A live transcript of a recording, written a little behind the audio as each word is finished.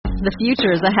The future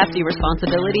is a hefty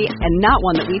responsibility and not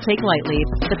one that we take lightly.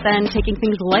 But then taking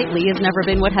things lightly has never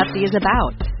been what Hefty is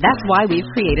about. That's why we've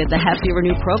created the Hefty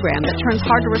Renew program that turns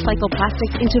hard-to-recycle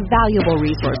plastics into valuable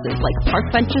resources like park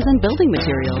benches and building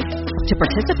materials. To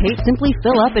participate, simply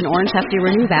fill up an orange Hefty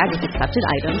Renew bag with accepted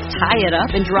items, tie it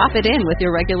up, and drop it in with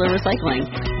your regular recycling.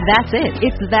 That's it.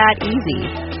 It's that easy.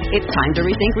 It's time to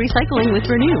rethink recycling with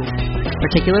Renew.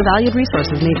 Particular valued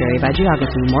resources may vary by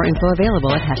geography. More info available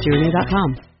at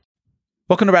heftyrenew.com.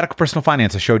 Welcome to Radical Personal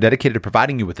Finance, a show dedicated to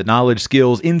providing you with the knowledge,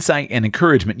 skills, insight, and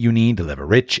encouragement you need to live a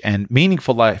rich and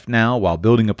meaningful life now while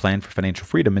building a plan for financial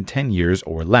freedom in 10 years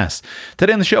or less.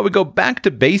 Today on the show, we go back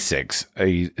to basics,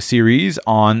 a series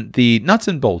on the nuts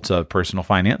and bolts of personal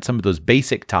finance, some of those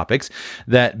basic topics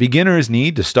that beginners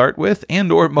need to start with,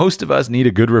 and or most of us need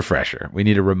a good refresher. We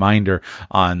need a reminder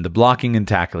on the blocking and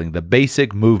tackling, the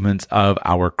basic movements of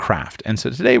our craft. And so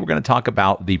today we're going to talk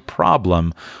about the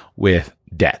problem with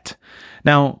debt.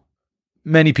 Now,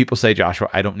 many people say, Joshua,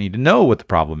 I don't need to know what the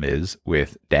problem is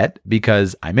with debt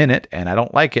because I'm in it and I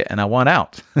don't like it and I want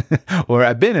out. Or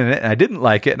I've been in it and I didn't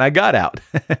like it and I got out.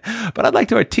 But I'd like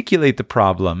to articulate the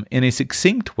problem in a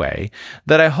succinct way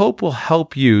that I hope will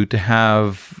help you to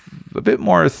have a bit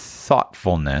more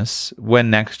thoughtfulness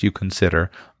when next you consider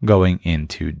going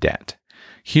into debt.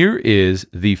 Here is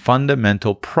the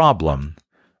fundamental problem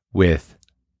with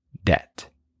debt.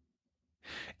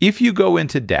 If you go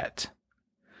into debt,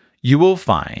 you will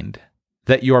find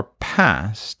that your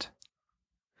past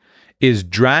is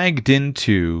dragged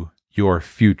into your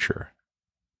future,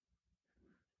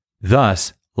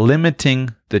 thus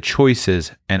limiting the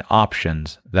choices and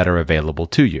options that are available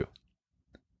to you.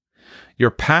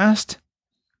 Your past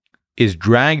is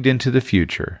dragged into the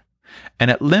future,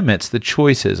 and it limits the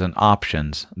choices and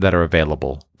options that are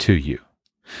available to you.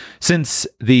 Since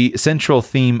the central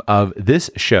theme of this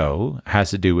show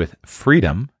has to do with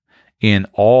freedom, in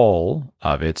all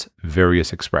of its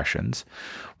various expressions,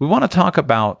 we want to talk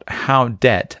about how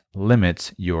debt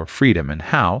limits your freedom and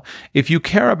how, if you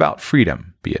care about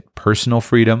freedom, be it personal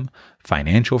freedom,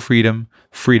 financial freedom,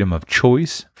 freedom of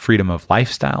choice, freedom of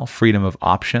lifestyle, freedom of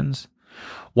options,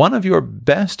 one of your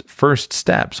best first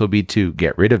steps will be to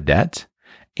get rid of debt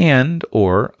and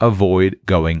or avoid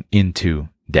going into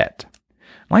debt.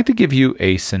 I'd like to give you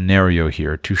a scenario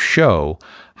here to show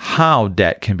how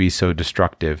debt can be so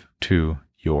destructive to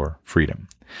your freedom.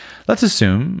 Let's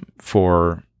assume,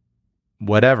 for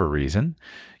whatever reason,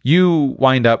 you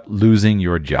wind up losing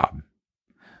your job.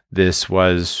 This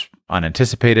was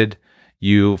unanticipated.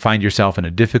 You find yourself in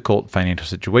a difficult financial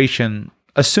situation.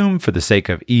 Assume, for the sake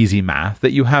of easy math,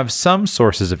 that you have some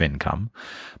sources of income,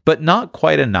 but not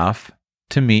quite enough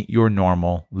to meet your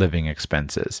normal living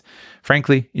expenses.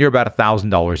 Frankly, you're about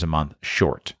 $1,000 a month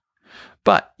short.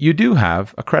 But you do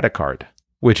have a credit card,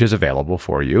 which is available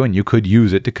for you, and you could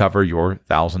use it to cover your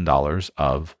 $1,000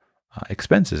 of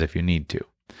expenses if you need to.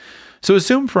 So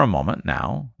assume for a moment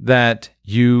now that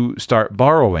you start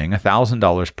borrowing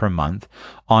 $1,000 per month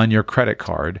on your credit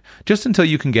card just until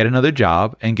you can get another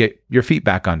job and get your feet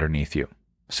back underneath you.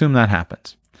 Assume that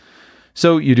happens.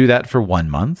 So you do that for 1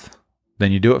 month.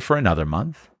 Then you do it for another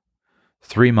month,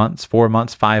 3 months, 4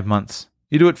 months, 5 months.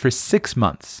 You do it for 6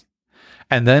 months.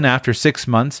 And then after 6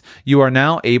 months, you are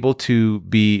now able to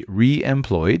be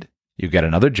re-employed. You get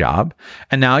another job.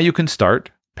 And now you can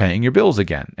start paying your bills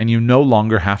again. And you no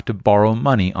longer have to borrow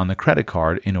money on the credit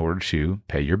card in order to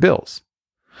pay your bills.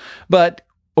 But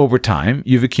over time,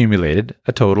 you've accumulated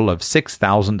a total of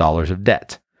 $6,000 of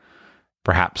debt.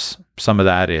 Perhaps some of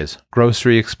that is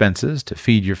grocery expenses to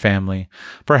feed your family.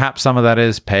 Perhaps some of that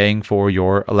is paying for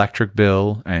your electric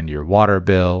bill and your water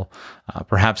bill.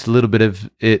 Perhaps a little bit of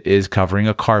it is covering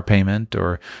a car payment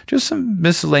or just some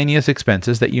miscellaneous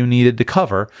expenses that you needed to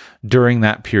cover during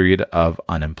that period of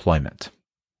unemployment.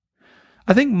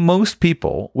 I think most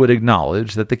people would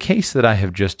acknowledge that the case that I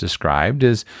have just described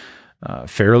is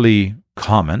fairly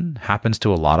common, happens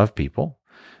to a lot of people,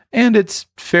 and it's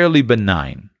fairly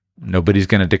benign. Nobody's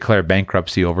going to declare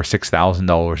bankruptcy over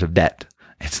 $6,000 of debt.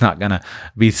 It's not going to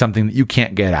be something that you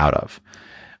can't get out of.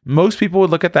 Most people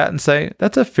would look at that and say,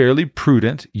 that's a fairly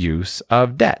prudent use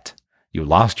of debt. You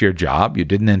lost your job. You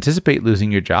didn't anticipate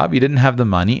losing your job. You didn't have the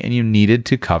money and you needed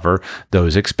to cover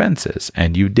those expenses,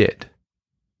 and you did.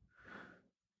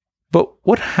 But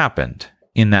what happened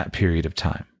in that period of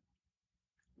time?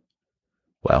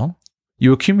 Well,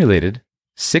 you accumulated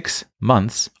 6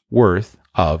 months worth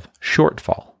of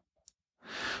shortfall.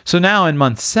 So now in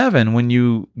month 7, when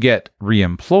you get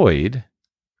reemployed,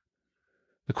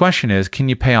 the question is, can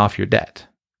you pay off your debt?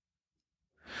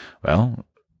 Well,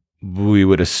 we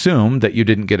would assume that you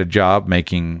didn't get a job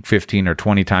making 15 or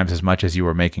 20 times as much as you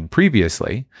were making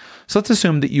previously. So let's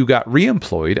assume that you got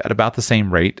reemployed at about the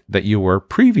same rate that you were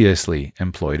previously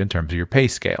employed in terms of your pay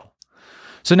scale.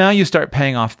 So now you start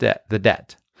paying off the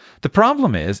debt. The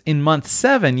problem is, in month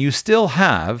 7, you still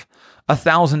have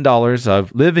 $1,000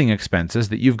 of living expenses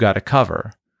that you've got to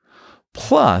cover,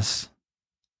 plus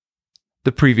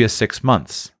the previous 6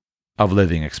 months of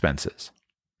living expenses.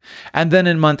 And then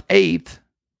in month 8,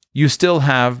 you still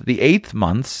have the 8th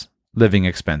month's living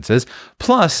expenses,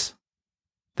 plus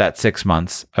that 6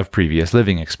 months of previous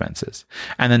living expenses,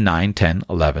 and then 9, 10,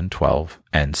 11, 12,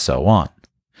 and so on.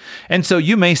 And so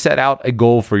you may set out a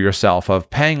goal for yourself of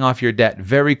paying off your debt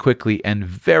very quickly and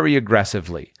very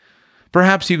aggressively.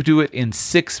 Perhaps you do it in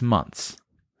 6 months.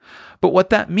 But what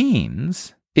that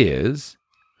means is,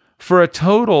 for a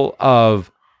total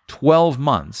of 12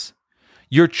 months,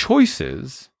 your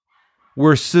choices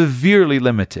were severely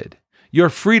limited. Your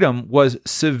freedom was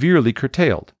severely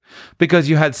curtailed because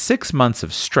you had 6 months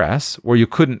of stress where you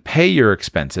couldn't pay your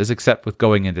expenses except with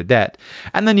going into debt.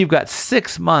 And then you've got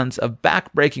 6 months of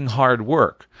backbreaking hard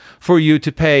work for you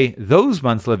to pay those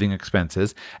months' living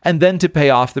expenses and then to pay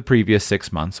off the previous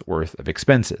 6 months' worth of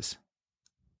expenses.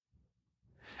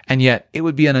 And yet it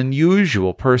would be an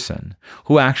unusual person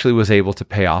who actually was able to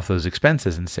pay off those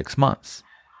expenses in 6 months.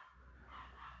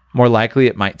 More likely,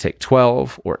 it might take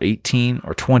 12 or 18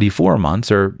 or 24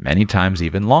 months, or many times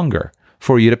even longer,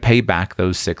 for you to pay back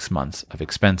those 6 months of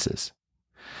expenses.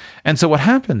 And so what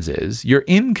happens is your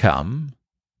income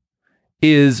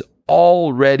is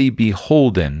already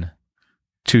beholden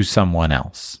to someone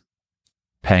else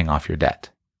paying off your debt.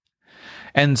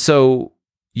 And so,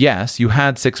 yes, you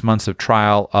had 6 months of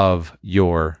trial of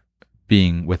your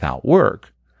being without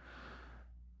work.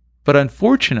 But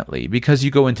unfortunately, because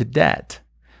you go into debt,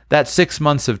 that 6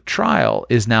 months of trial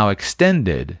is now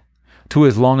extended to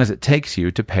as long as it takes you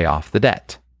to pay off the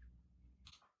debt.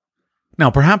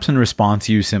 Now, perhaps in response,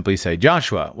 you simply say,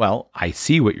 Joshua, well, I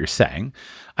see what you're saying.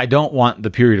 I don't want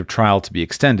the period of trial to be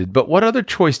extended, but what other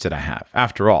choice did I have?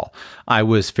 After all, I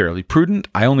was fairly prudent.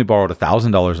 I only borrowed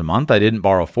 $1,000 a month. I didn't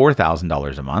borrow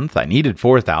 $4,000 a month. I needed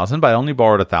 $4,000, but I only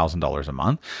borrowed $1,000 a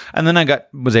month. And then I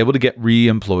was able to get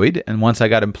re-employed. And once I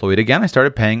got employed again, I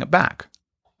started paying it back.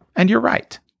 And you're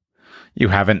right. You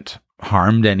haven't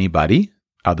harmed anybody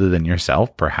other than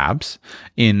yourself, perhaps,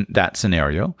 in that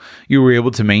scenario. You were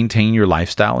able to maintain your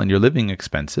lifestyle and your living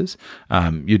expenses.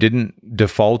 You didn't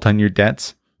default on your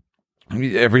debts.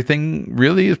 Everything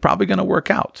really is probably going to work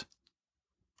out.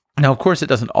 Now, of course, it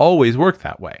doesn't always work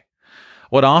that way.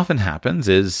 What often happens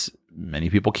is many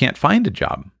people can't find a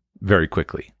job very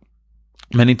quickly.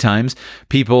 Many times,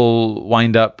 people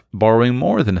wind up borrowing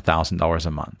more than $1,000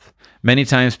 a month. Many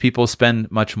times, people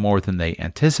spend much more than they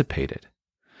anticipated.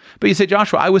 But you say,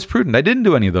 Joshua, I was prudent. I didn't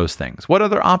do any of those things. What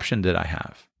other option did I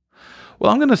have? Well,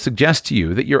 I'm going to suggest to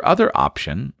you that your other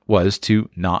option was to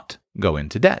not go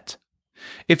into debt.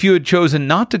 If you had chosen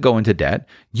not to go into debt,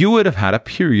 you would have had a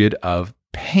period of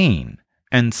pain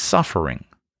and suffering.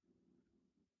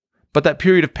 But that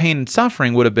period of pain and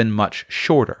suffering would have been much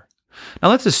shorter. Now,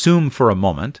 let's assume for a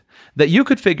moment that you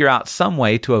could figure out some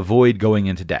way to avoid going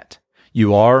into debt.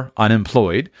 You are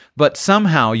unemployed, but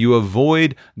somehow you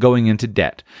avoid going into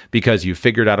debt because you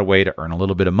figured out a way to earn a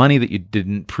little bit of money that you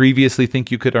didn't previously think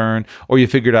you could earn, or you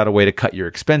figured out a way to cut your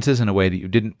expenses in a way that you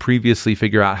didn't previously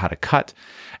figure out how to cut,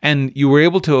 and you were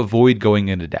able to avoid going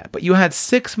into debt. But you had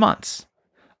 6 months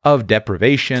of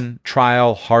deprivation,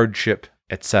 trial, hardship,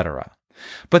 etc.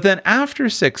 But then after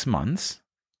 6 months,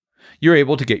 you're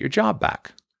able to get your job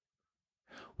back.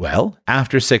 Well,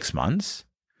 after 6 months,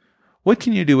 what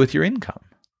can you do with your income?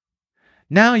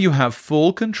 Now you have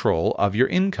full control of your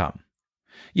income.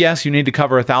 Yes, you need to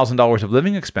cover $1,000 of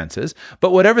living expenses,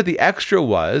 but whatever the extra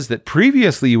was that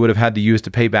previously you would have had to use to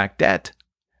pay back debt,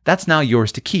 that's now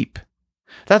yours to keep.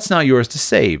 That's now yours to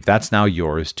save. That's now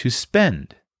yours to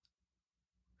spend.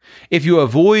 If you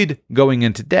avoid going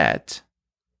into debt,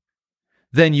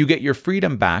 then you get your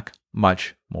freedom back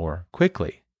much more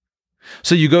quickly.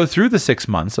 So you go through the 6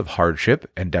 months of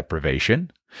hardship and deprivation,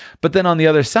 but then on the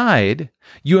other side,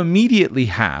 you immediately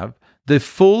have the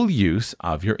full use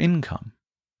of your income.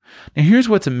 Now, here's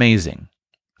what's amazing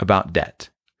about debt.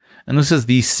 And this is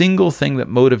the single thing that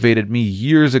motivated me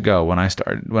years ago when I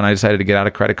decided to get out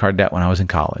of credit card debt when I was in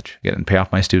college, and pay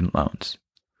off my student loans.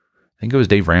 I think it was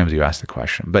Dave Ramsey who asked the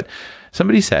question, but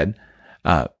somebody said,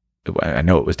 I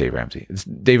know it was Dave Ramsey.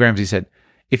 Dave Ramsey said,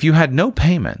 if you had no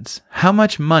payments, how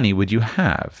much money would you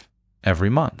have every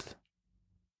month?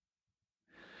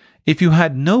 If you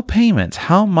had no payments,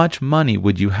 how much money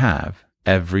would you have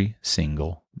every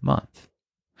single month?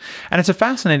 And it's a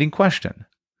fascinating question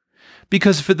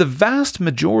because for the vast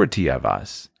majority of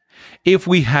us, if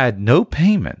we had no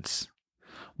payments,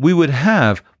 we would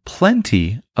have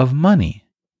plenty of money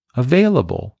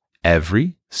available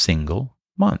every single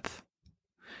month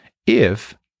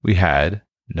if we had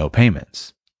no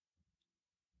payments.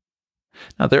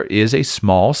 Now, there is a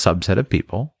small subset of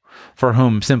people for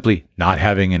whom simply not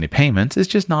having any payments is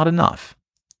just not enough.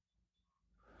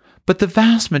 But the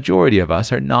vast majority of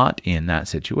us are not in that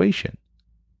situation.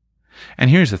 And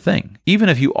here's the thing, even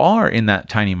if you are in that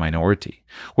tiny minority,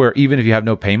 where even if you have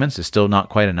no payments, it's still not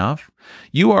quite enough,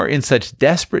 you are in such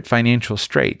desperate financial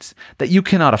straits that you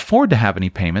cannot afford to have any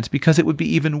payments because it would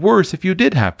be even worse if you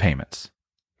did have payments.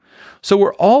 So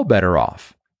we're all better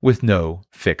off with no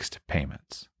fixed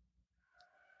payments.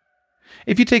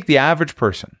 If you take the average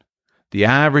person, the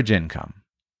average income,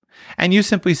 and you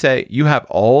simply say you have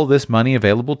all this money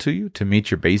available to you to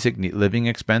meet your basic living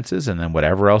expenses and then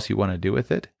whatever else you want to do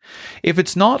with it, if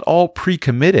it's not all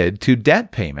pre-committed to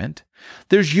debt payment,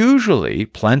 there's usually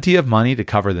plenty of money to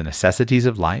cover the necessities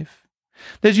of life.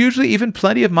 There's usually even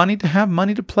plenty of money to have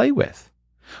money to play with.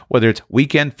 Whether it's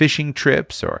weekend fishing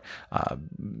trips or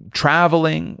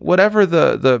traveling, whatever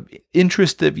the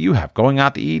interest that you have, going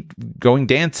out to eat, going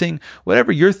dancing,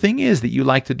 whatever your thing is that you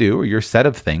like to do or your set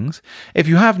of things, if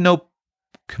you have no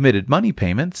committed money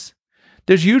payments,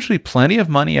 there's usually plenty of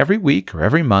money every week or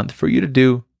every month for you to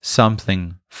do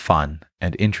something fun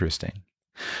and interesting.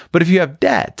 But if you have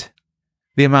debt,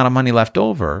 the amount of money left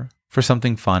over for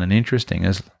something fun and interesting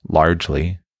is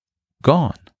largely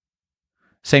gone.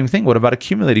 Same thing, what about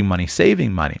accumulating money,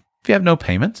 saving money? If you have no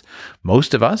payments,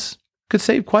 most of us could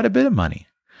save quite a bit of money.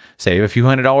 Save a few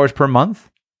 $100s per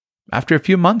month. After a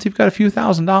few months, you've got a few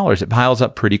 $1,000s. It piles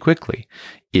up pretty quickly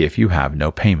if you have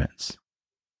no payments.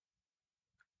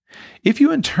 If you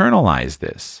internalize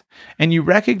this and you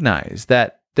recognize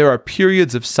that there are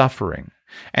periods of suffering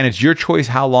and it's your choice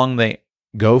how long they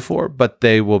go for, but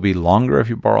they will be longer if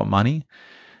you borrow money,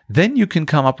 then you can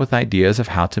come up with ideas of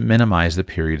how to minimize the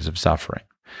periods of suffering.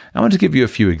 I want to give you a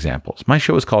few examples. My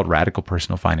show is called Radical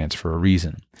Personal Finance for a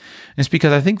reason. And it's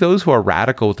because I think those who are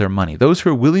radical with their money, those who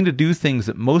are willing to do things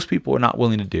that most people are not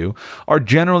willing to do, are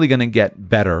generally going to get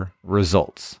better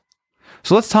results.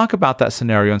 So let's talk about that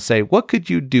scenario and say, what could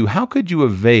you do? How could you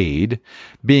evade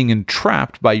being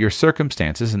entrapped by your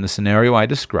circumstances in the scenario I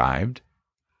described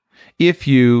if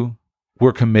you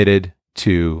were committed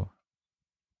to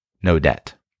no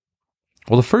debt?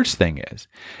 Well, the first thing is,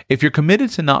 if you're committed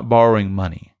to not borrowing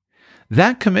money,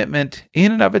 that commitment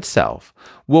in and of itself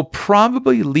will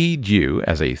probably lead you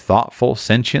as a thoughtful,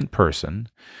 sentient person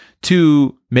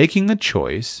to making a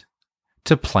choice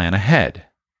to plan ahead.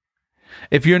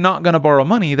 If you're not going to borrow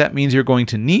money, that means you're going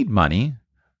to need money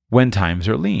when times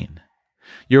are lean.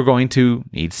 You're going to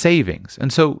need savings.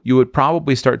 And so you would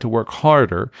probably start to work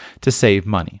harder to save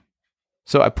money.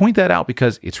 So I point that out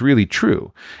because it's really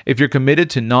true. If you're committed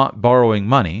to not borrowing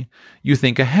money, you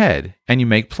think ahead and you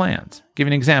make plans. Give you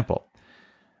an example.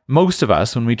 Most of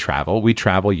us, when we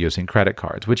travel using credit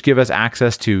cards, which give us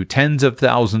access to tens of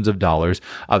thousands of dollars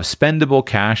of spendable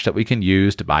cash that we can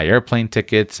use to buy airplane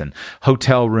tickets and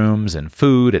hotel rooms and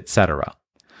food, etc.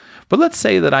 But let's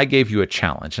say that I gave you a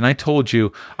challenge and I told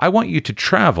you, I want you to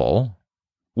travel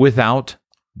without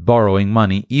borrowing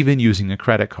money, even using a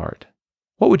credit card.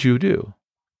 What would you do?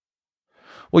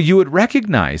 Well, you would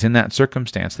recognize in that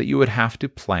circumstance that you would have to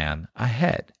plan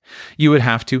ahead. You would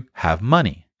have to have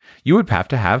money. You would have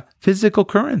to have physical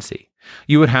currency.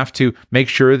 You would have to make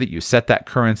sure that you set that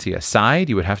currency aside.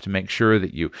 You would have to make sure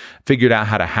that you figured out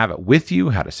how to have it with you,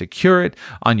 how to secure it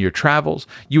on your travels.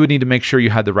 You would need to make sure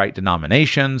you had the right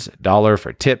denominations, $1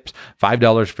 for tips,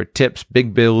 $5 for tips,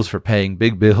 big bills for paying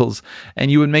big bills,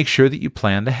 and you would make sure that you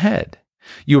planned ahead.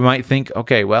 You might think,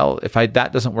 okay, well, if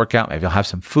that doesn't work out, maybe I'll have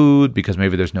some food because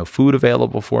maybe there's no food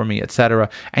available for me, etc.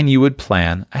 And you would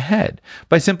plan ahead.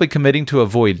 By simply committing to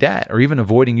avoid debt or even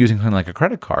avoiding using something like a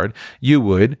credit card, you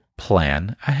would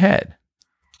plan ahead.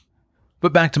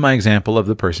 But back to my example of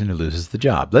the person who loses the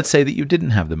job. Let's say that you didn't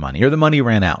have the money or the money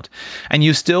ran out and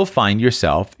you still find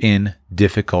yourself in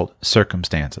difficult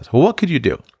circumstances. Well, what could you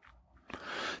do?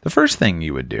 The first thing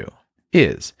you would do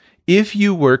is, if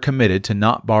you were committed to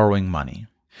not borrowing money,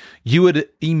 you would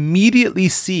immediately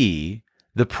see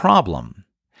the problem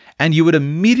and you would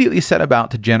immediately set about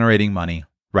to generating money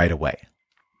right away.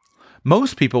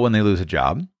 Most people, when they lose a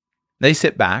job, they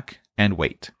sit back and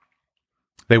wait.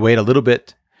 They wait a little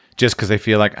bit just because they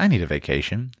feel like, I need a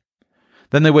vacation.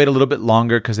 Then they wait a little bit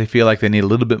longer because they feel like they need a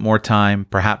little bit more time.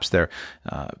 Perhaps they're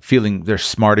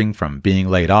smarting from being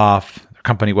laid off.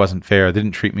 company wasn't fair. They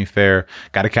didn't treat me fair.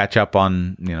 Got to catch up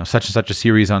on, such and such a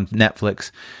series on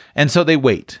Netflix. And so they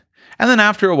wait. And then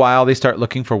after a while, they start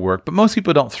looking for work. But most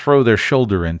people don't throw their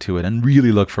shoulder into it and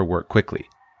really look for work quickly.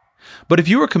 But if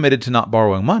you were committed to not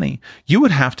borrowing money, you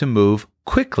would have to move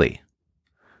quickly.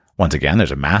 Once again,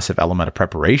 there's a massive element of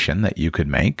preparation that you could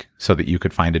make so that you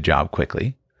could find a job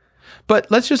quickly.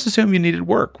 But let's just assume you needed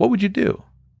work. What would you do?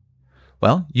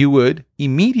 Well, you would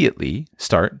immediately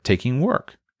start taking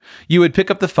work. You would pick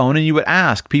up the phone and you would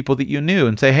ask people that you knew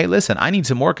and say, hey, listen, I need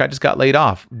some work. I just got laid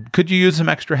off. Could you use some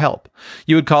extra help?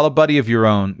 You would call a buddy of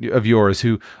yours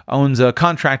who owns a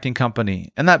contracting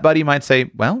company. And that buddy might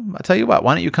say, well, I'll tell you what,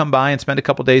 why don't you come by and spend a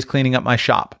couple days cleaning up my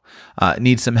shop?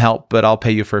 Need some help, but I'll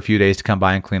pay you for a few days to come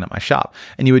by and clean up my shop.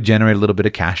 And you would generate a little bit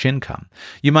of cash income.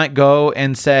 You might go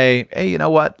and say, hey, you know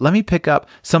what? Let me pick up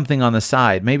something on the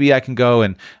side. Maybe I can go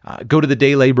and go to the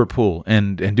day labor pool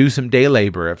and do some day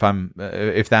labor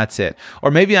if that's it.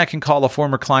 Or maybe I can call a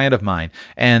former client of mine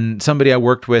and somebody I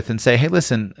worked with and say, hey,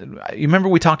 listen, you remember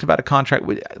we talked about a contract?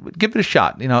 Give it a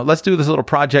shot. Let's do this little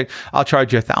project. I'll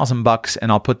charge you $1,000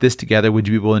 and I'll put this together. Would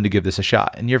you be willing to give this a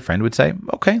shot? And your friend would say,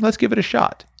 okay, let's give it a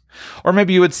shot. Or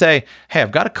maybe you would say, hey,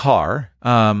 I've got a car.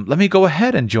 Let me go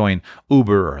ahead and join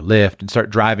Uber or Lyft and start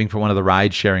driving for one of the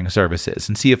ride sharing services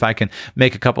and see if I can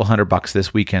make a couple $100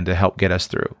 this weekend to help get us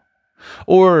through.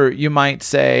 Or you might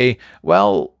say,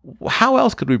 well, how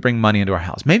else could we bring money into our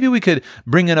house? Maybe we could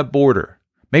bring in a boarder.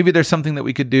 Maybe there's something that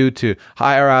we could do to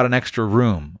hire out an extra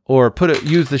room or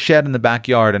use the shed in the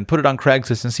backyard and put it on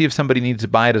Craigslist and see if somebody needs to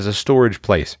buy it as a storage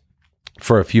place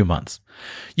for a few months.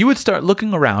 You would start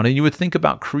looking around and you would think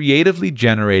about creatively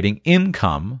generating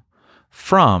income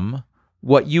from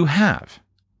what you have.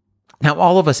 Now,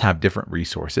 all of us have different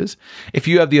resources. If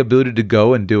you have the ability to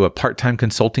go and do a part-time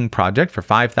consulting project for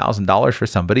 $5,000 for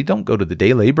somebody, don't go to the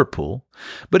day labor pool.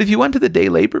 But if you went to the day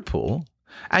labor pool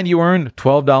and you earned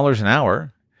 $12 an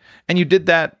hour and you did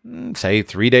that, say,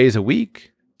 3 days a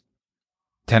week,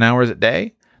 10 hours a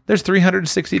day, there's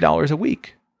 $360 a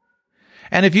week.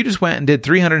 And if you just went and did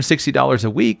 $360 a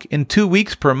week in 2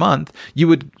 weeks per month,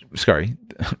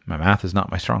 my math is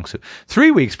not my strong suit. 3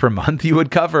 weeks per month, you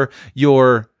would cover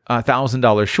your $1,000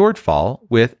 shortfall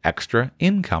with extra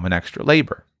income and extra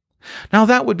labor. Now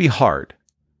that would be hard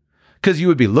because you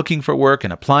would be looking for work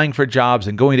and applying for jobs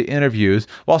and going to interviews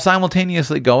while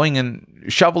simultaneously going and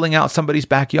shoveling out somebody's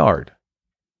backyard.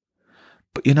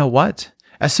 But you know what?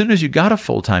 As soon as you got a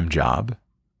full-time job,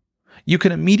 you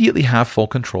can immediately have full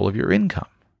control of your income.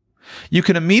 You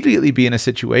can immediately be in a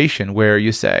situation where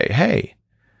you say, hey,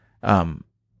 I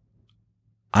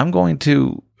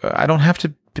don't have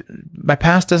to, my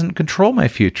past doesn't control my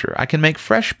future. I can make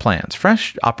fresh plans,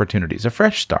 fresh opportunities, a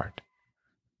fresh start.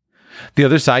 The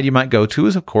other side you might go to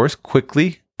is, of course,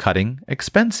 quickly cutting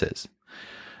expenses.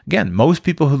 Again, most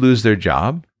people who lose their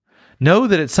job know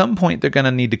that at some point they're going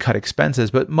to need to cut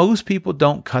expenses, but most people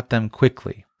don't cut them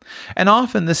quickly. And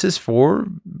often this is for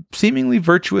seemingly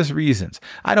virtuous reasons.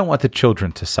 I don't want the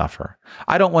children to suffer.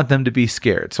 I don't want them to be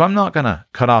scared. So I'm not going to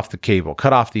cut off the cable,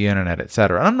 cut off the internet,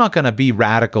 etc. And I'm not going to be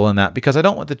radical in that because I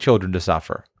don't want the children to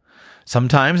suffer.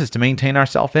 Sometimes it's to maintain our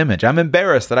self-image. I'm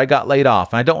embarrassed that I got laid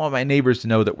off and I don't want my neighbors to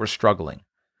know that we're struggling.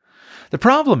 The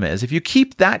problem is if you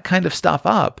keep that kind of stuff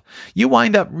up, you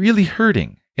wind up really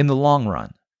hurting in the long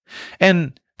run.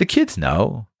 And the kids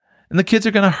know, and the kids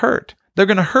are going to hurt. They're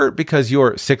going to hurt because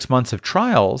your 6 months of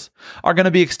trials are going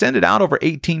to be extended out over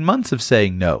 18 months of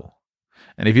saying no.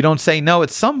 And if you don't say no at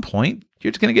some point,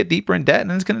 you're just going to get deeper in debt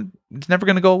and it's never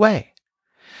going to go away.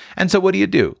 And so what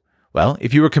do? Well,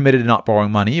 if you were committed to not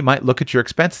borrowing money, you might look at your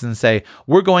expenses and say,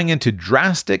 we're going into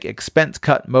drastic expense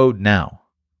cut mode now.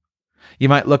 You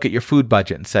might look at your food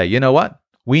budget and say, you know what?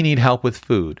 We need help with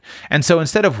food. And so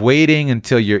instead of waiting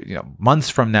until you're months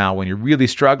from now when you're really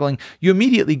struggling, you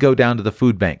immediately go down to the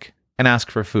food bank and ask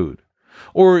for food.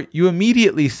 Or you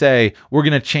immediately say, we're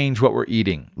going to change what we're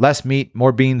eating. Less meat,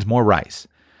 more beans, more rice.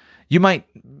 You might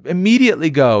immediately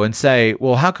go and say,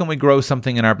 well, how can we grow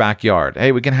something in our backyard?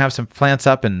 Hey, we can have some plants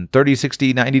up in 30,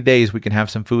 60, 90 days. We can have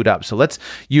some food up. So let's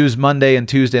use Monday and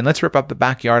Tuesday and let's rip up the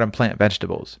backyard and plant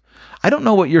vegetables. I don't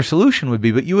know what your solution would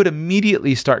be, but you would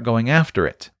immediately start going after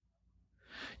it.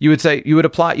 You would say, you would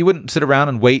apply, you wouldn't sit around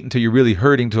and wait until you're really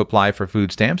hurting to apply for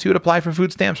food stamps. You would apply for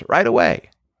food stamps right away.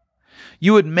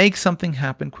 You would make something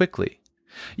happen quickly.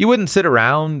 You wouldn't sit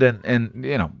around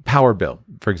and power bill,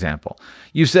 for example.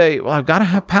 You say, well, I've got to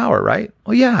have power, right?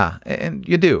 Well, yeah, and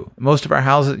you do. Most of our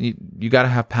houses, you got to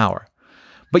have power.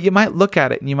 But you might look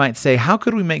at it and you might say, how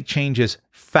could we make changes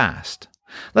fast?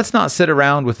 Let's not sit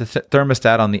around with the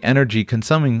thermostat on the energy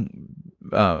consuming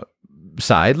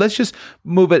side, let's just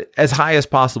move it as high as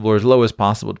possible or as low as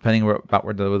possible, depending about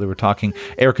whether we're talking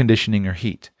air conditioning or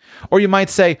heat. Or you might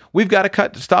say, we've got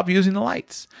to stop using the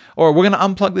lights. Or we're going to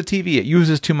unplug the TV. It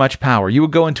uses too much power. You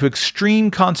would go into extreme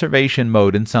conservation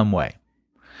mode in some way.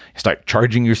 Start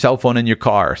charging your cell phone in your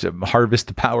car to harvest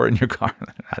the power in your car.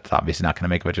 That's obviously not going to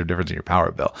make much of a difference in your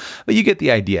power bill, but you get the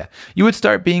idea. You would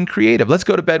start being creative. Let's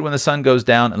go to bed when the sun goes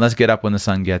down and let's get up when the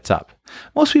sun gets up.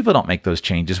 Most people don't make those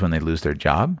changes when they lose their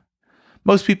job.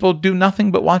 Most people do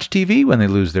nothing but watch TV when they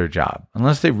lose their job,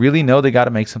 unless they really know they got to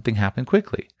make something happen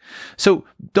quickly. So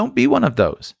don't be one of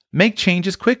those. Make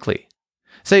changes quickly.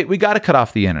 Say, we got to cut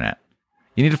off the internet.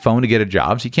 You need a phone to get a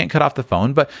job, so you can't cut off the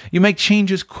phone, but you make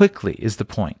changes quickly is the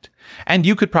point. And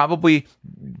you could probably,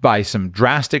 by some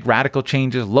drastic, radical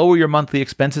changes, lower your monthly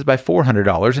expenses by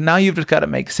 $400, and now you've just got to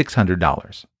make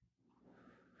 $600.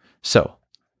 So,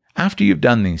 after you've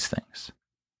done these things,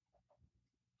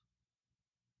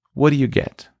 what do you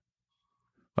get?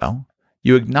 Well,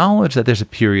 you acknowledge that there's a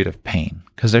period of pain,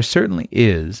 because there certainly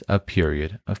is a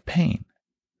period of pain.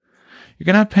 You're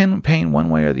going to have pain one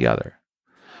way or the other.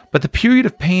 But the period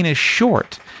of pain is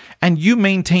short, and you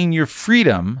maintain your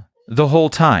freedom the whole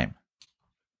time.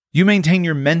 You maintain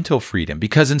your mental freedom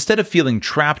because instead of feeling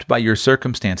trapped by your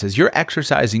circumstances, you're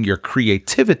exercising your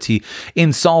creativity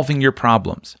in solving your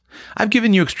problems. I've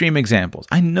given you extreme examples.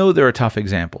 I know there are tough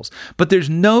examples, but there's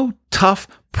no tough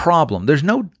problem. There's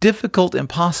no difficult,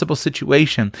 impossible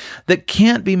situation that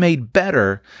can't be made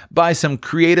better by some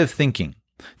creative thinking.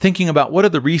 Thinking about what are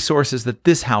the resources that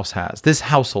this house has, this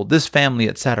household, this family,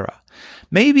 etc.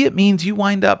 Maybe it means you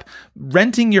wind up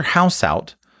renting your house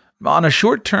out on a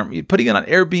short term, putting it on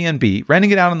Airbnb, renting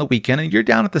it out on the weekend, and you're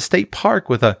down at the state park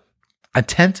with a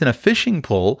tent and a fishing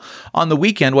pole on the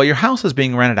weekend while your house is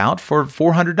being rented out for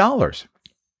 $400.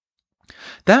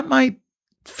 That might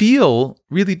feel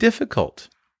really difficult.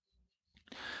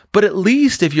 But at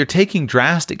least if you're taking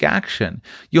drastic action,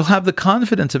 you'll have the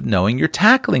confidence of knowing you're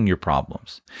tackling your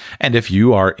problems. And if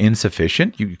you are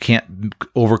insufficient, you can't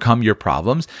overcome your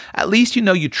problems, at least you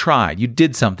know you tried, you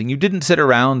did something. You didn't sit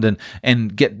around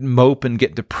and mope and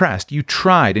get depressed. You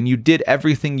tried and you did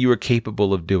everything you were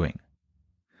capable of doing.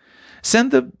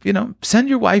 Send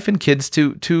your wife and kids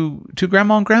to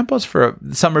grandma and grandpa's for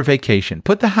a summer vacation.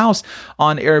 Put the house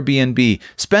on Airbnb.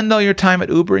 Spend all your time at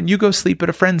Uber and you go sleep at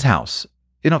a friend's house.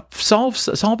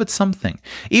 Solve it something.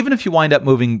 Even if you wind up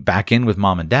moving back in with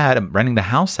mom and dad and renting the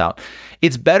house out,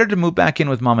 it's better to move back in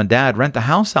with mom and dad, rent the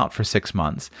house out for 6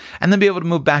 months, and then be able to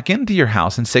move back into your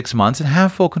house in 6 months and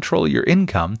have full control of your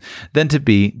income than to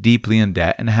be deeply in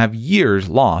debt and have years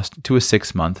lost to a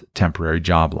 6-month temporary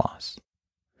job loss.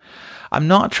 I'm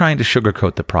not trying to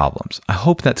sugarcoat the problems. I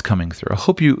hope that's coming through. I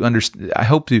hope you understand.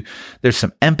 There's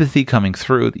some empathy coming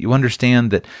through, that you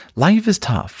understand that life is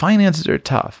tough. Finances are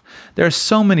tough. There are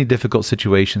so many difficult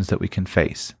situations that we can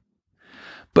face.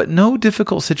 But no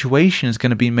difficult situation is going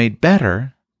to be made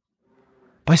better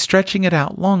by stretching it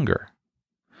out longer.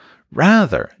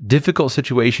 Rather, difficult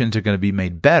situations are going to be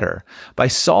made better by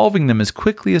solving them as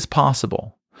quickly as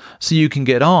possible so you can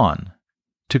get on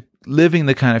to living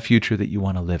the kind of future that you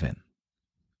want to live in.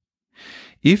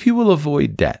 If you will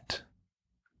avoid debt,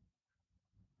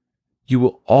 you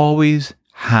will always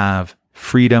have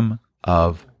freedom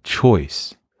of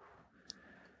choice.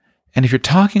 And if you're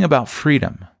talking about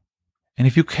freedom, and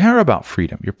if you care about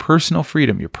freedom, your personal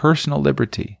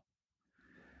liberty,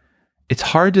 it's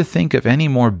hard to think of any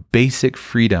more basic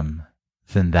freedom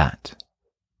than that.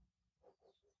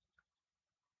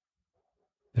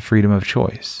 The freedom of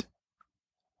choice.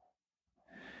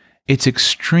 It's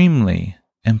extremely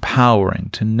empowering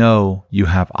to know you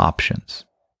have options.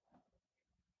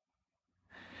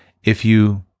 If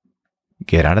you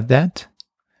get out of debt,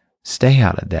 stay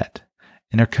out of debt,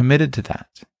 and are committed to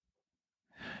that,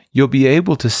 you'll be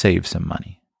able to save some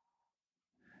money.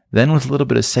 Then with a little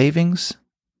bit of savings,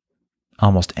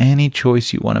 almost any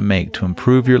choice you want to make to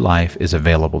improve your life is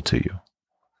available to you.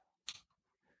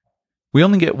 We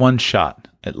only get one shot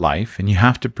at life, and you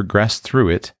have to progress through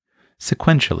it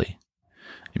sequentially.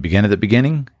 You begin at the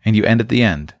beginning and you end at the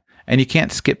end, and you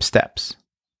can't skip steps.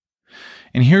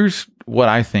 And here's what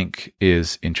I think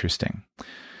is interesting.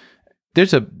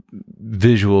 There's a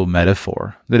visual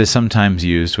metaphor that is sometimes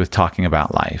used with talking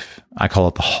about life. I call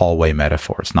it the hallway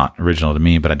metaphor. It's not original to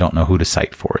me, but I don't know who to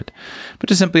cite for it. But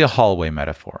just simply a hallway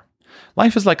metaphor.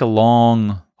 Life is like a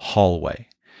long hallway.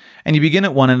 And you begin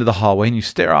at one end of the hallway and you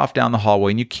stare off down the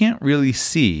hallway and you can't really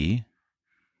see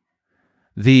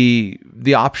the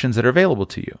options that are available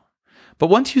to you. But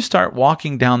once you start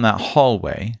walking down that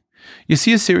hallway, you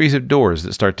see a series of doors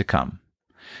that start to come.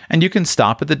 And you can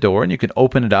stop at the door and you can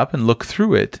open it up and look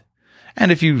through it.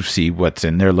 And if you see what's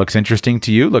in there looks interesting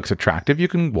to you, looks attractive, you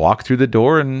can walk through the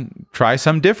door and try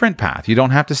some different path. You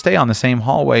don't have to stay on the same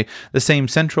hallway, the same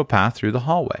central path through the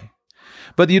hallway.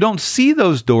 But you don't see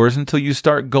those doors until you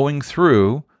start going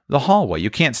through the hallway. You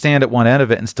can't stand at one end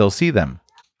of it and still see them.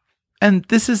 And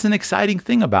this is an exciting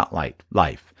thing about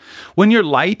life. When you're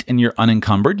light and you're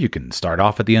unencumbered, you can start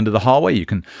off at the end of the hallway. You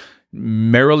can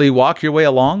merrily walk your way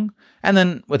along. And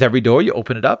then with every door, you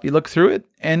open it up, you look through it.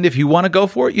 And if you want to go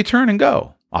for it, you turn and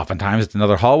go. Oftentimes it's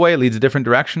another hallway, it leads a different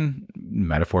direction.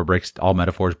 All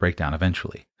metaphors break down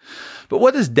eventually. But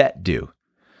what does debt do?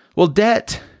 Well,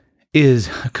 debt is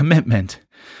a commitment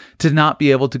to not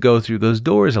be able to go through those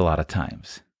doors a lot of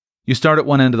times. You start at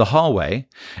one end of the hallway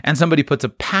and somebody puts a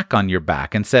pack on your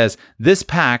back and says, this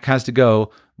pack has to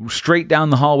go straight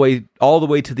down the hallway all the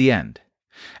way to the end.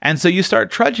 And so you start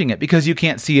trudging it because you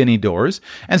can't see any doors.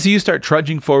 And so you start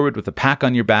trudging forward with a pack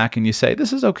on your back and you say,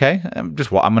 this is okay. I'm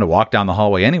going to walk down the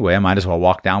hallway anyway. I might as well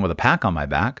walk down with a pack on my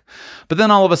back. But then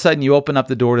all of a sudden you open up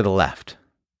the door to the left.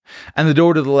 And the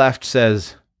door to the left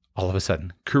says, all of a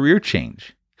sudden, career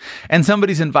change. And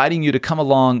somebody's inviting you to come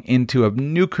along into a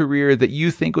new career that you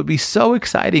think would be so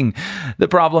exciting. The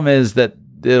problem is that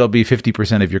it'll be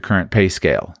 50% of your current pay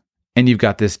scale. And you've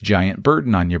got this giant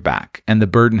burden on your back, and the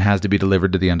burden has to be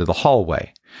delivered to the end of the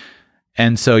hallway.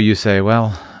 And so you say,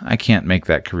 well, I can't make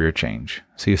that career change.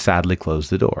 So you sadly close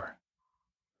the door.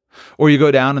 Or you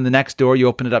go down and the next door, you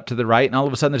open it up to the right, and all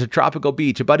of a sudden there's a tropical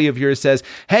beach. A buddy of yours says,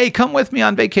 hey, come with me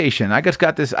on vacation. I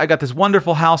got this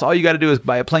wonderful house. All you got to do is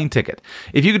buy a plane ticket.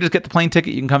 If you could just get the plane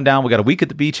ticket, you can come down. We got a week at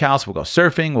the beach house. We'll go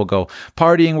surfing. We'll go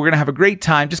partying. We're going to have a great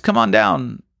time. Just come on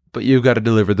down. But you've got to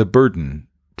deliver the burden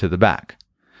to the back.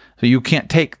 So you can't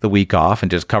take the week off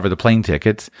and just cover the plane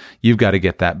tickets. You've got to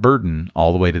get that burden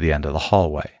all the way to the end of the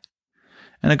hallway.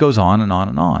 And it goes on and on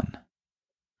and on.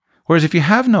 Whereas if you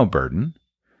have no burden,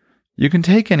 you can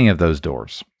take any of those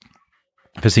doors.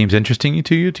 If it seems interesting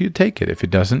to you, you take it. If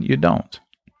it doesn't, you don't.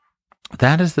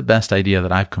 That is the best idea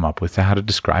that I've come up with to how to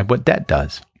describe what debt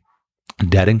does.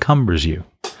 Debt encumbers you.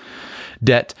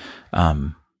 Debt,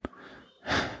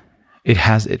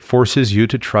 it forces you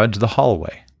to trudge the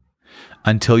hallway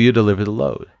until you deliver the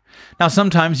load. Now,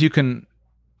 sometimes you can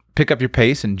pick up your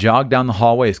pace and jog down the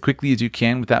hallway as quickly as you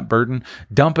can with that burden,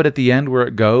 dump it at the end where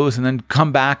it goes, and then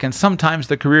come back. And sometimes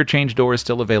the career change door is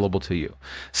still available to you.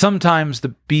 Sometimes the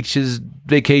beach's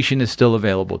vacation is still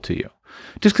available to you.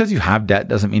 Just because you have debt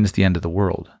doesn't mean it's the end of the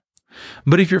world.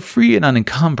 But if you're free and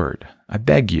unencumbered, I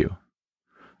beg you,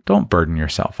 don't burden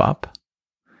yourself up.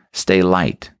 Stay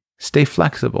light, stay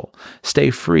flexible,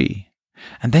 stay free.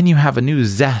 And then you have a new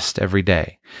zest every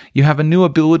day. You have a new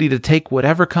ability to take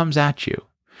whatever comes at you.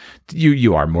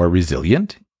 You are more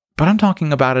resilient, but I'm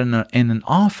talking about in an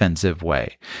offensive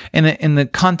way, in the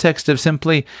context of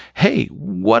simply, hey,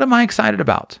 what am I excited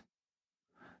about?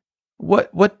 What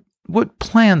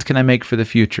plans can I make for the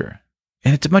future?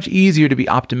 And it's much easier to be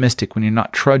optimistic when you're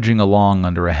not trudging along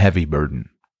under a heavy burden.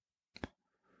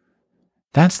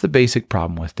 That's the basic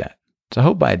problem with debt. So I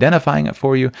hope by identifying it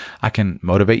for you, I can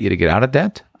motivate you to get out of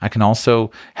debt. I can also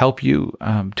help you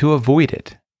to avoid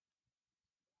it.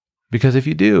 Because if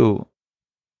you do,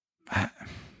 I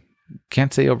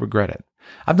can't say you'll regret it.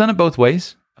 I've done it both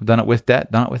ways. I've done it with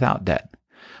debt, done it without debt.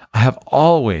 I have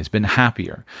always been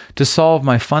happier to solve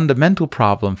my fundamental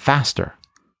problem faster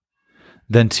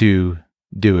than to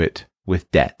do it with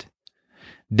debt.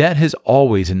 Debt has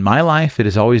always, in my life, it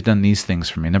has always done these things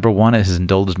for me. Number one, it has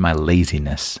indulged my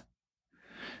laziness.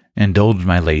 And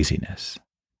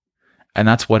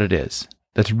that's what it is.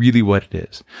 That's really what it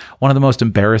is. One of the most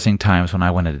embarrassing times when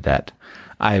I went into debt,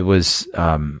 I was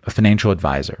a financial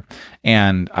advisor,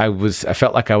 and I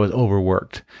felt like I was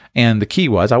overworked. And the key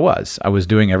was I was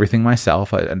doing everything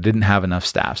myself. I didn't have enough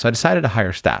staff, so I decided to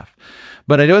hire staff.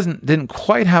 But I didn't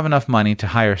quite have enough money to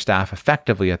hire staff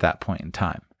effectively at that point in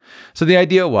time. So the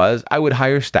idea was I would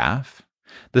hire staff.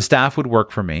 The staff would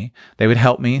work for me. They would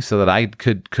help me so that I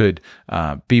could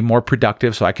be more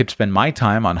productive, so I could spend my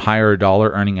time on higher dollar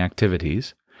earning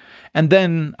activities. And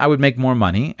then I would make more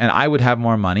money, and I would have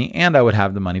more money, and I would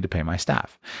have the money to pay my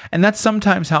staff. And that's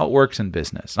sometimes how it works in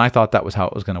business. And I thought that was how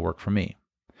it was going to work for me.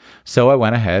 So I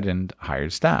went ahead and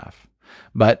hired staff.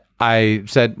 But I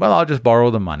said, well, I'll just borrow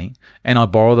the money, and I'll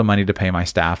borrow the money to pay my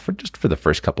staff for the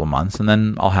first couple of months. And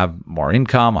then I'll have more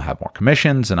income, I'll have more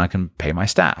commissions, and I can pay my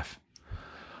staff.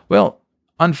 Well,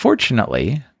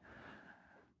 unfortunately,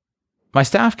 my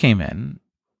staff came in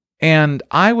and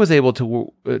I was able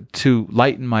to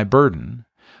lighten my burden.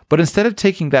 But instead of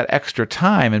taking that extra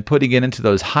time and putting it into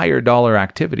those higher dollar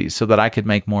activities so that I could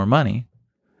make more money,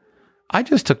 I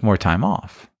just took more time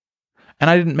off and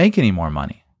I didn't make any more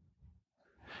money.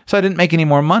 So I didn't make any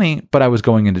more money, but I was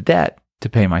going into debt to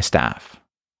pay my staff.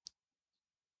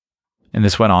 And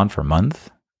this went on for month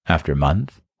after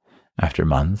month after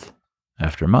month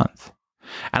after month.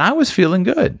 And I was feeling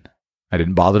good. I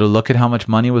didn't bother to look at how much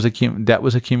money debt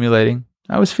was accumulating.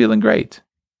 I was feeling great.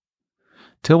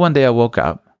 Till one day I woke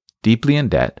up deeply in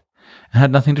debt and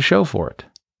had nothing to show for it.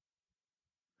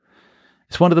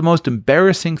 It's one of the most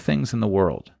embarrassing things in the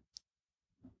world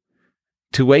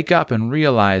to wake up and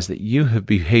realize that you have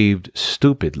behaved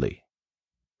stupidly.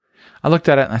 I looked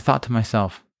at it and I thought to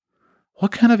myself,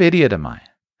 what kind of idiot am I?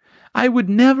 I would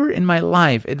never in my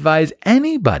life advise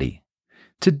anybody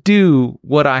to do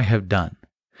what I have done.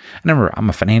 And remember, I'm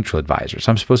a financial advisor,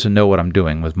 so I'm supposed to know what I'm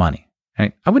doing with money.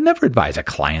 Right? I would never advise a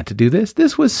client to do this.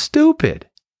 This was stupid.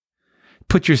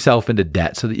 Put yourself into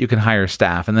debt so that you can hire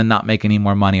staff and then not make any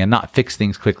more money and not fix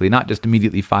things quickly, not just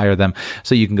immediately fire them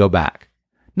so you can go back.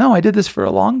 No, I did this for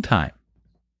a long time.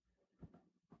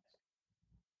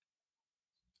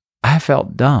 I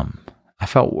felt dumb. I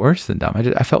felt worse than dumb.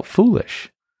 I felt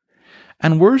foolish.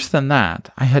 And worse than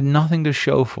that, I had nothing to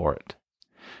show for it.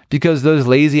 Because those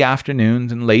lazy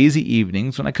afternoons and lazy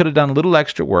evenings when I could have done a little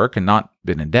extra work and not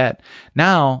been in debt,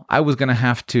 now I was going to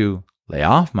have to lay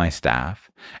off my staff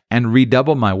and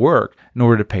redouble my work in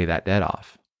order to pay that debt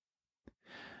off.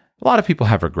 A lot of people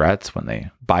have regrets when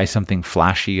they buy something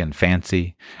flashy and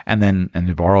fancy and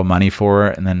they borrow money for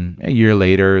it, and then a year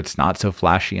later it's not so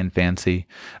flashy and fancy,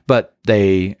 but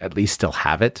they at least still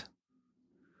have it.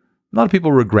 A lot of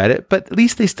people regret it, but at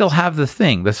least they still have the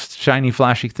thing, the shiny,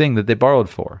 flashy thing that they borrowed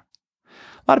for.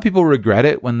 A lot of people regret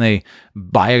it when they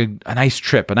buy a nice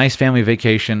trip, a nice family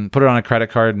vacation, put it on a credit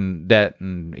card and debt,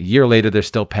 and a year later they're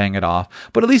still paying it off.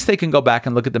 But at least they can go back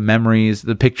and look at the memories,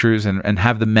 the pictures, and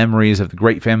have the memories of the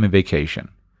great family vacation.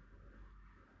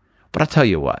 But I'll tell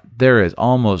you what, there is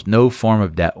almost no form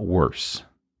of debt worse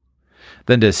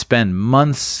than to spend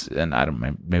months, and I don't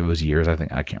know, maybe it was years, I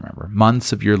can't remember,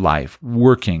 months of your life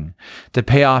working to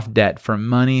pay off debt for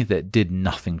money that did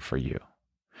nothing for you.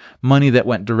 Money that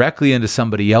went directly into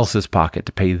somebody else's pocket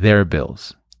to pay their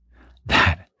bills.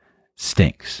 That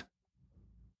stinks.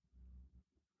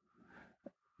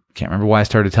 Can't remember why I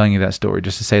started telling you that story,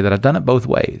 just to say that I've done it both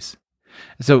ways.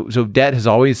 So debt has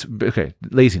always,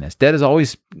 laziness. Debt has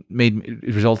always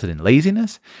resulted in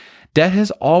laziness. Debt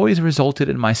has always resulted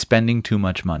in my spending too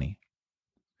much money.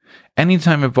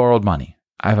 Anytime I've borrowed money,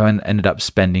 I've ended up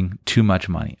spending too much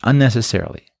money,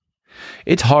 unnecessarily.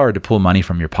 It's hard to pull money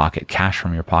from your pocket, cash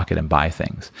from your pocket, and buy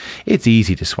things. It's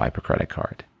easy to swipe a credit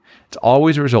card. It's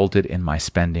always resulted in my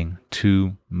spending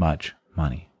too much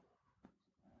money.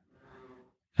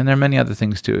 And there are many other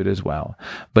things to it as well,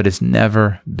 but it's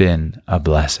never been a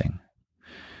blessing.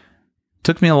 It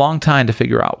took me a long time to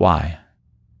figure out why.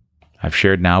 I've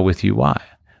shared now with you why.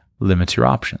 Limit your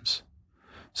options.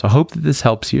 So I hope that this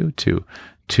helps you to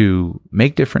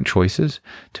make different choices,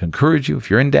 to encourage you if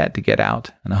you're in debt to get out.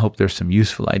 And I hope there's some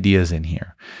useful ideas in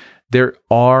here. There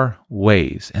are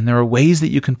ways, and there are ways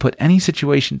that you can put any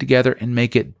situation together and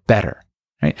make it better.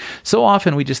 Right? So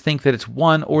often we just think that it's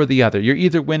one or the other. You're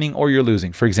either winning or you're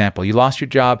losing. For example, you lost your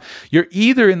job. You're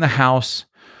either in the house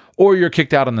or you're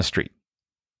kicked out on the street.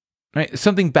 Right?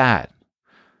 Something bad.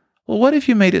 Well, what if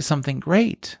you made it something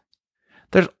great?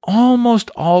 There's almost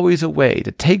always a way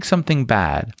to take something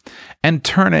bad and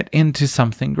turn it into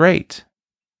something great.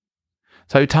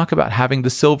 So you talk about having the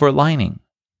silver lining,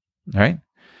 right?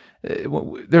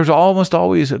 There's almost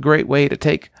always a great way to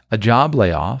take a job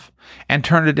layoff and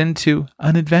turn it into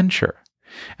an adventure.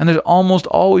 And there's almost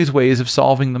always ways of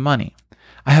solving the money.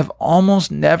 I have almost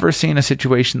never seen a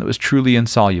situation that was truly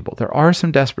insoluble. There are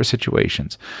some desperate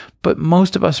situations, but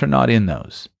most of us are not in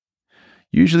those.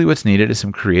 Usually what's needed is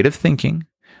some creative thinking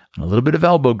and a little bit of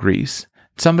elbow grease,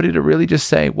 somebody to really just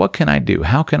say, what can I do?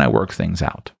 How can I work things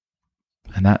out?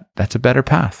 And that's a better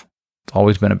path. It's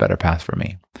always been a better path for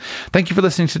me. Thank you for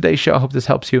listening to today's show. I hope this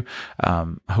helps you. I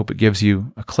hope it gives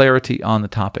you a clarity on the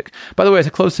topic. By the way, as I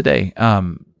close today,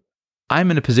 I'm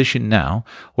in a position now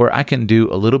where I can do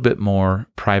a little bit more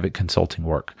private consulting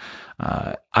work.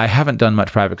 I haven't done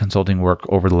much private consulting work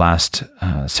over the last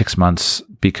 6 months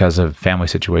because of family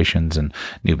situations and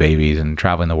new babies and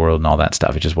traveling the world and all that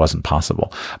stuff. It just wasn't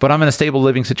possible. But I'm in a stable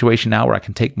living situation now where I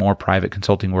can take more private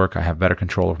consulting work. I have better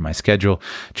control over my schedule.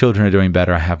 Children are doing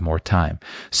better. I have more time.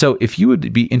 So if you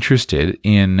would be interested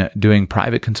in doing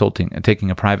private consulting and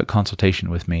taking a private consultation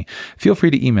with me, feel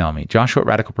free to email me,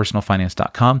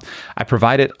 joshua@radicalpersonalfinance.com. I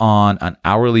provide it on an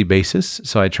hourly basis.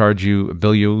 So I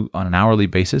bill you on an hourly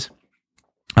basis.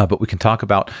 But we can talk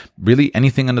about really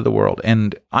anything under the world.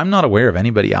 And I'm not aware of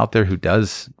anybody out there who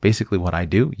does basically what I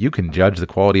do. You can judge the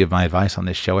quality of my advice on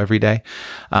this show every day.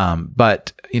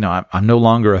 But I'm no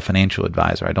longer a financial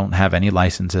advisor. I don't have any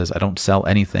licenses. I don't sell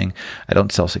anything. I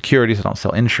don't sell securities. I don't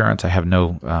sell insurance. I have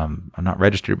I'm not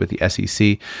registered with the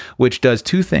SEC, which does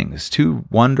two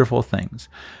wonderful things.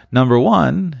 Number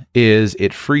one is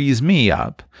it frees me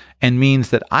up and means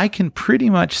that I can pretty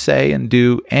much say and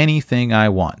do anything I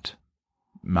want.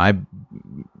 I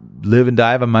live and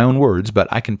die by my own words, but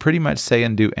I can pretty much say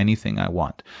and do anything I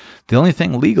want. The only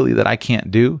thing legally that I can't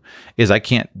do is I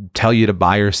can't tell you to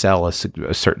buy or sell a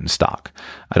certain stock.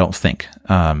 I don't think.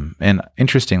 And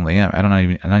interestingly, I'm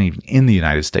not even in the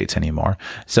United States anymore,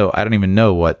 so I don't even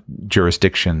know what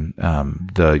jurisdiction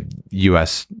the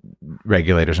U.S.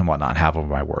 regulators and whatnot have over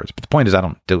my words. But the point is, I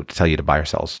don't tell you to buy or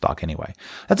sell a stock anyway.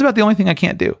 That's about the only thing I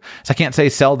can't do. So I can't say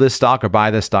sell this stock or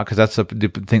buy this stock, because that's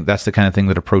the kind of thing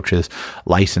that approaches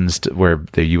licensed, where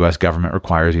the U.S. government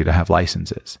requires you to have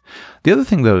licenses. The other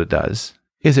thing, though, it does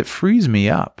is it frees me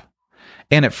up.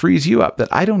 And it frees you up that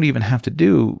I don't even have to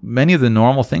do many of the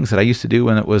normal things that I used to do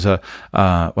when I was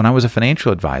a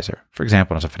financial advisor. For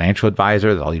example, when I was a financial advisor,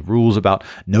 there's all these rules about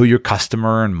know your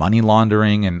customer and money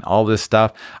laundering and all this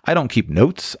stuff. I don't keep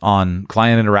notes on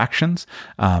client interactions.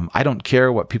 I don't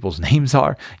care what people's names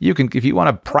are. You can, if you want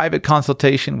a private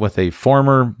consultation with a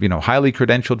former, highly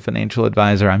credentialed financial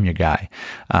advisor, I'm your guy.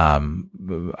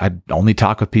 I only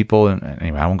talk with people, and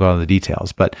anyway, I won't go into the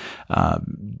details, but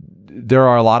there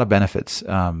are a lot of benefits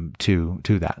to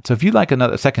that. So if you'd like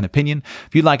a second opinion,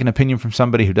 if you'd like an opinion from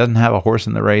somebody who doesn't have a horse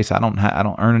in the race, I don't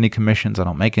earn any commissions, I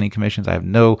don't make any commissions, I have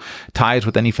no ties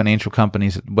with any financial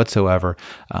companies whatsoever,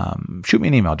 shoot me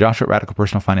an email,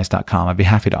 joshua@radicalpersonalfinance.com. I'd be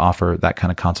happy to offer that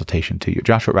kind of consultation to you.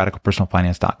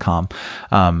 joshua@radicalpersonalfinance.com.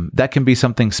 That can be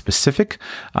something specific,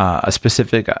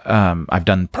 I've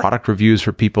done product reviews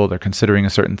for people. They're considering a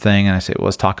certain thing, and I say, well,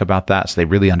 let's talk about that, so they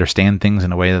really understand things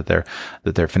in a way that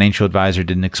their financial advisor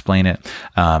didn't explain it.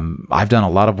 I've done a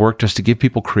lot of work just to give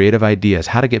people creative ideas,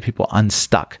 how to get people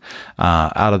unstuck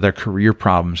out of their career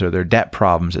problems or their debt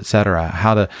problems, etc.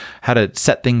 How to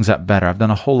set things up better. I've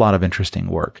done a whole lot of interesting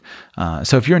work.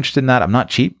 So if you're interested in that, I'm not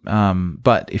cheap,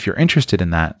 but if you're interested in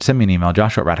that, send me an email,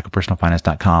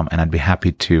 joshua@radicalpersonalfinance.com, and I'd be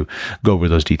happy to go over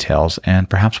those details, and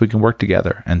perhaps we can work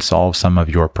together and solve some of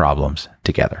your problems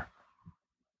together.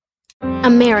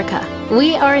 America.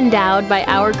 We are endowed by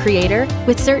our Creator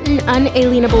with certain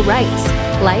unalienable rights: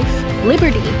 life,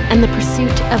 liberty, and the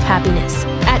pursuit of happiness.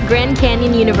 At Grand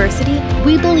Canyon University,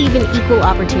 we believe in equal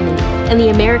opportunity, and the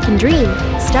American dream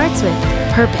starts with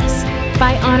purpose.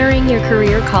 By honoring your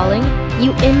career calling,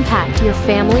 you impact your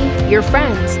family, your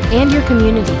friends, and your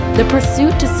community. The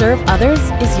pursuit to serve others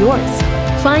is yours.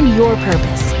 Find your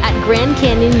purpose at Grand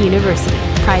Canyon University.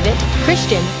 Private,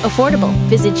 Christian, affordable.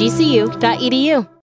 Visit gcu.edu.